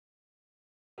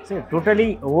So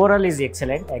totally overall is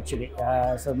excellent actually.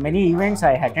 So many events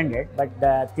I attended, but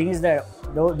the thing is that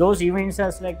those events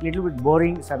are like little bit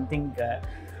boring, something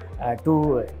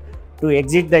to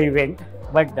exit the event.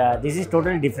 But this is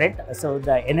totally different. So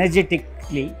the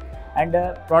energetically and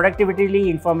productivity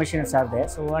informations are there.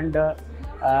 So and the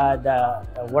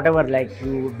whatever like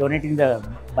you donating the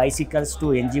bicycles to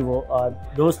NGO,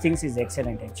 those things is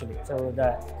excellent actually. So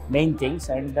the main things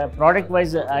and product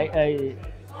wise, I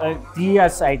 3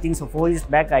 years, I think so 4 years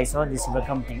back, I saw this your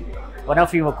company. One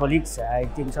of your colleagues, I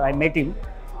think so, I met him,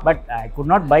 but I could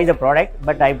not buy the product,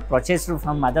 but I purchased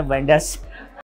from other vendors.